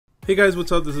Hey guys,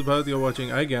 what's up? This is Bharat, you're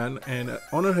watching iGyaan, and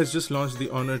Honor has just launched the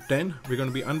Honor 10. We're going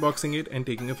to be unboxing it and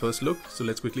taking a first look, so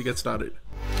let's quickly get started.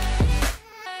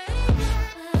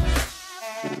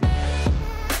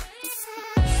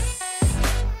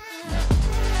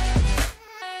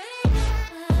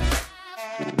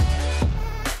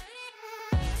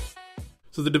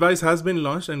 So the device has been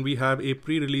launched and we have a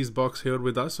pre-release box here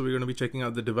with us, so we're going to be checking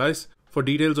out the device. For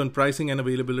details on pricing and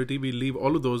availability, we'll leave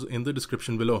all of those in the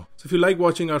description below. So if you like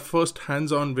watching our first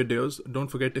hands-on videos, don't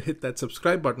forget to hit that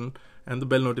subscribe button and the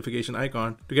bell notification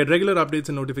icon to get regular updates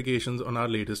and notifications on our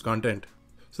latest content.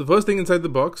 So the first thing inside the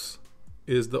box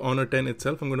is the Honor 10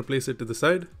 itself. I'm going to place it to the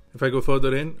side. If I go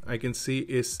further in, I can see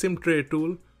a SIM tray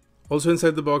tool. Also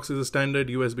inside the box is a standard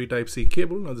USB Type-C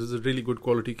cable. Now this is a really good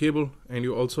quality cable, and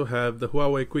you also have the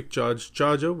Huawei Quick Charge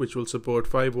charger, which will support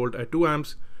 5 volt at 2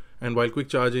 amps, and while quick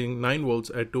charging 9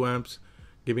 volts at 2 amps,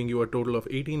 giving you a total of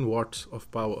 18 watts of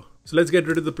power. So let's get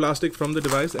rid of the plastic from the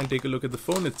device and take a look at the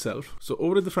phone itself. So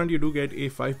over at the front you do get a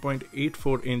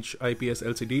 5.84 inch IPS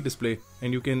LCD display,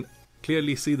 and you can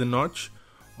clearly see the notch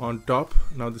on top.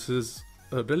 Now this is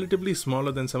relatively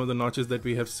smaller than some of the notches that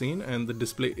we have seen, and the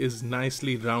display is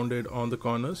nicely rounded on the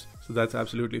corners, so that's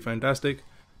absolutely fantastic.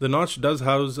 The notch does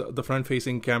house the front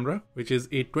facing camera, which is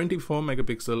a 24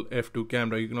 megapixel f2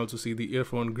 camera. You can also see the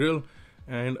earphone grill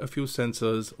and a few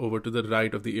sensors over to the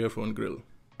right of the earphone grill.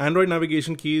 Android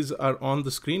navigation keys are on the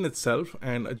screen itself,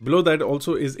 and below that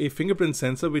also is a fingerprint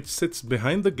sensor which sits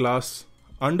behind the glass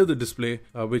under the display,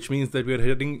 which means that we are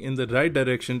heading in the right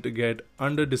direction to get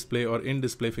under display or in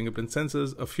display fingerprint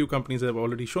sensors. A few companies have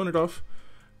already shown it off,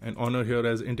 and Honor here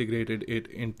has integrated it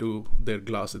into their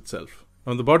glass itself.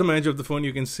 On the bottom edge of the phone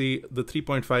you can see the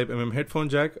 3.5mm headphone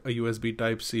jack, a USB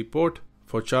Type-C port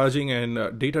for charging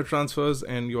and data transfers,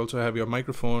 and you also have your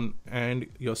microphone and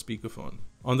your speakerphone.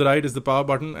 On the right is the power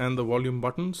button and the volume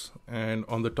buttons, and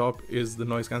on the top is the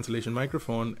noise cancellation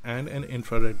microphone and an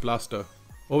infrared blaster.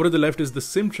 Over to the left is the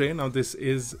SIM tray. Now this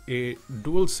is a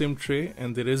dual SIM tray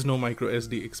and there is no micro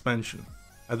SD expansion.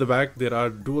 At the back there are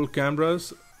dual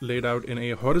cameras laid out in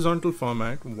a horizontal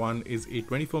format. One is a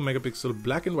 24 megapixel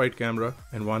black and white camera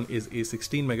and one is a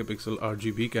 16 megapixel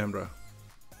RGB camera.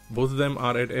 Both of them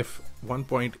are at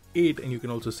f1.8, and you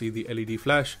can also see the LED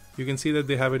flash. You can see that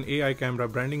they have an AI camera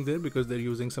branding there because they're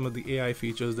using some of the AI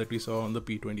features that we saw on the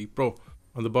P20 Pro.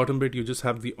 On the bottom bit you just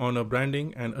have the Honor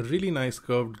branding and a really nice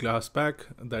curved glass back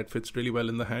that fits really well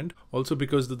in the hand. Also,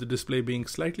 because of the display being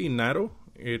slightly narrow,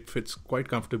 it fits quite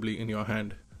comfortably in your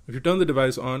hand. If you turn the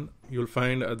device on, you'll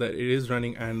find that it is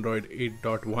running Android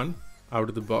 8.1 out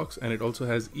of the box, and it also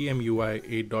has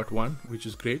EMUI 8.1, which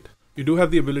is great. You do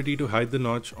have the ability to hide the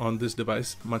notch on this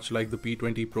device, much like the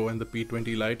P20 Pro and the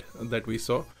P20 Lite that we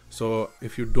saw. So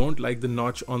if you don't like the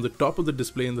notch on the top of the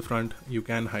display in the front, you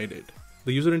can hide it.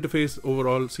 The user interface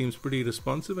overall seems pretty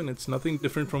responsive, and it's nothing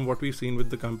different from what we've seen with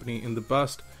the company in the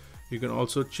past. You can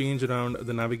also change around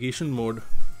the navigation mode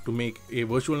to make a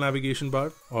virtual navigation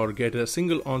bar or get a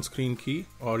single on-screen key,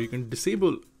 or you can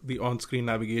disable the on-screen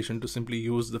navigation to simply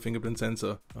use the fingerprint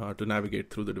sensor to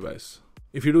navigate through the device.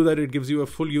 If you do that, it gives you a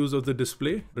full use of the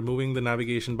display, removing the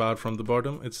navigation bar from the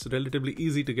bottom. It's relatively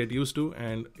easy to get used to,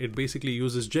 and it basically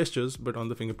uses gestures but on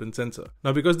the fingerprint sensor.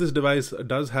 Now because this device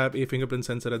does have a fingerprint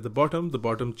sensor at the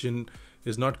bottom chin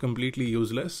is not completely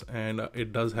useless, and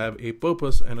it does have a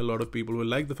purpose, and a lot of people will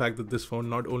like the fact that this phone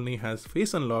not only has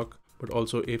face unlock but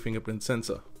also a fingerprint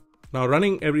sensor. Now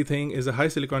running everything is a high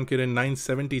silicon Kirin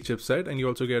 970 chipset, and you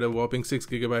also get a whopping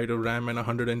 6GB of RAM and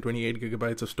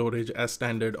 128GB of storage as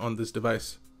standard on this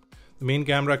device. The main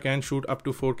camera can shoot up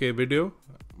to 4K video,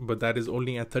 but that is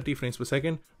only at 30 frames per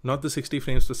second, not the 60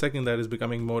 frames per second that is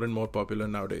becoming more and more popular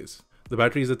nowadays. The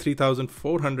battery is a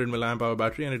 3400 mAh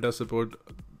battery, and it does support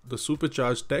the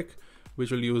supercharged tech,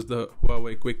 which will use the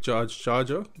Huawei Quick Charge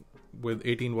charger with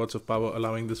 18 watts of power,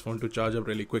 allowing this phone to charge up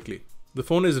really quickly. The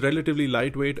phone is relatively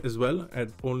lightweight as well,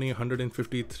 at only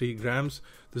 153 grams.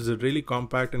 This is a really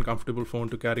compact and comfortable phone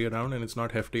to carry around, and it's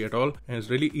not hefty at all, and it's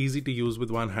really easy to use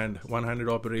with one hand. One-handed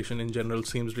operation in general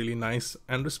seems really nice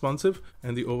and responsive,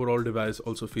 and the overall device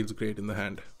also feels great in the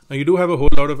hand. Now you do have a whole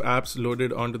lot of apps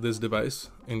loaded onto this device,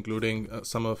 including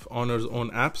some of Honor's own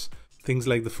apps, things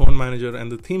like the phone manager and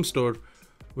the theme store,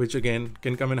 which again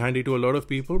can come in handy to a lot of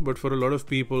people, but for a lot of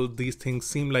people these things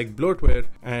seem like bloatware,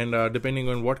 and depending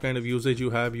on what kind of usage you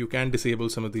have, you can disable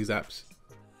some of these apps.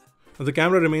 Now, the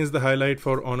camera remains the highlight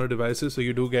for Honor devices, so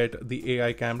you do get the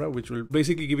AI camera, which will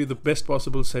basically give you the best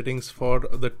possible settings for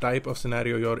the type of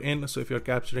scenario you're in. So if you're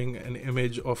capturing an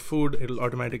image of food, it'll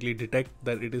automatically detect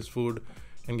that it is food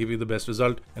and give you the best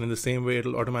result. And in the same way,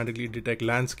 it'll automatically detect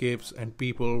landscapes and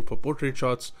people for portrait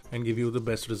shots and give you the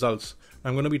best results.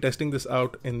 I'm going to be testing this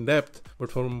out in depth,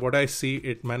 but from what I see,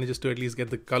 it manages to at least get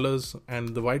the colors and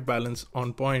the white balance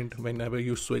on point whenever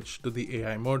you switch to the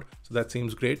AI mode. So that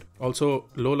seems great. Also,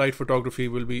 low light photography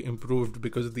will be improved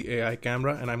because of the AI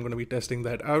camera, and I'm going to be testing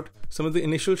that out. Some of the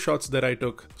initial shots that I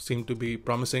took seem to be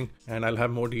promising, and I'll have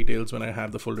more details when I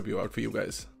have the full review out for you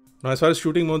guys. Now, as far as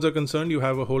shooting modes are concerned, you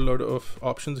have a whole lot of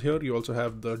options here. You also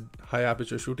have the high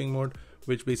aperture shooting mode,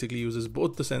 which basically uses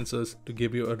both the sensors to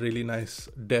give you a really nice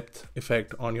depth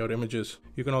effect on your images.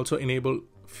 You can also enable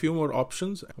few more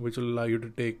options, which will allow you to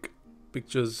take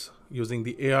pictures using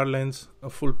the AR lens, a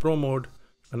full pro mode,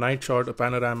 a night shot, a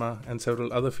panorama, and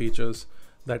several other features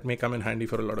that may come in handy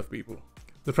for a lot of people.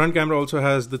 The front camera also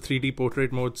has the 3D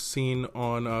portrait mode seen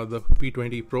on the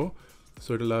P20 Pro.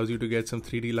 So it allows you to get some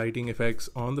 3D lighting effects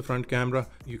on the front camera.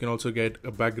 You can also get a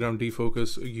background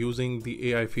defocus using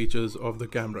the AI features of the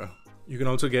camera. You can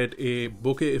also get a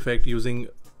bokeh effect using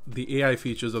the AI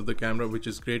features of the camera, which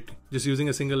is great. Just using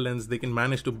a single lens, they can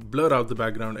manage to blur out the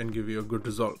background and give you a good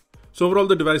result. So overall,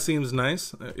 the device seems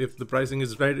nice. If the pricing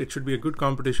is right, it should be a good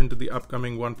competition to the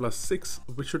upcoming OnePlus 6,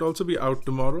 which should also be out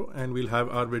tomorrow, and we'll have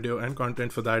our video and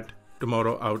content for that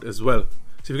tomorrow out as well.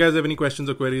 So if you guys have any questions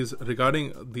or queries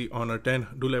regarding the Honor 10,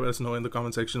 do let us know in the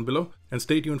comment section below, and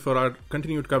stay tuned for our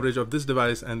continued coverage of this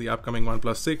device and the upcoming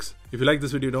OnePlus 6. If you like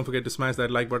this video, don't forget to smash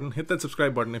that like button, hit that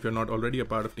subscribe button if you're not already a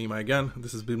part of Team iGyaan.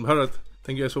 This has been Bharat.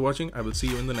 Thank you guys for watching. I will see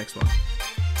you in the next one.